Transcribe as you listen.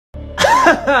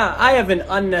I have an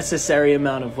unnecessary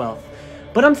amount of wealth,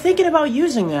 but I'm thinking about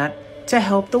using that to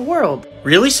help the world.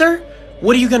 Really, sir?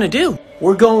 What are you gonna do?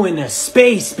 We're going to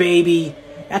space, baby.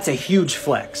 That's a huge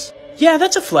flex. Yeah,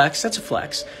 that's a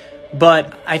flex,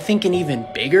 But I think an even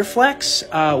bigger flex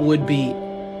would be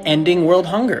ending world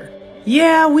hunger.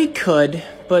 Yeah, we could,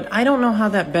 but I don't know how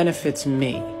that benefits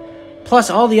me. Plus,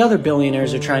 all the other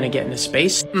billionaires are trying to get into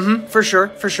space. For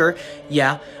sure.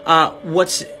 Yeah.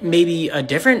 What's maybe a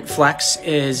different flex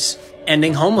is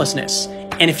ending homelessness.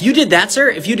 And if you did that,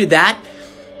 sir,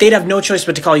 they'd have no choice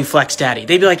but to call you Flex Daddy.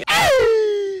 They'd be like,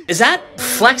 is that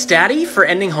Flex Daddy for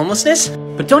ending homelessness?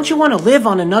 But don't you want to live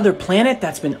on another planet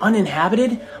that's been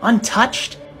uninhabited,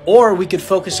 untouched? Or we could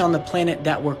focus on the planet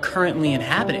that we're currently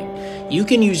inhabiting. You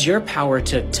can use your power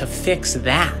to fix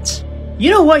that.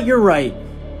 You know what? You're right.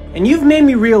 And you've made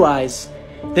me realize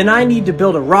then I need to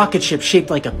build a rocket ship shaped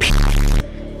like a p.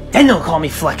 Then they'll call me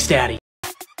Flex Daddy.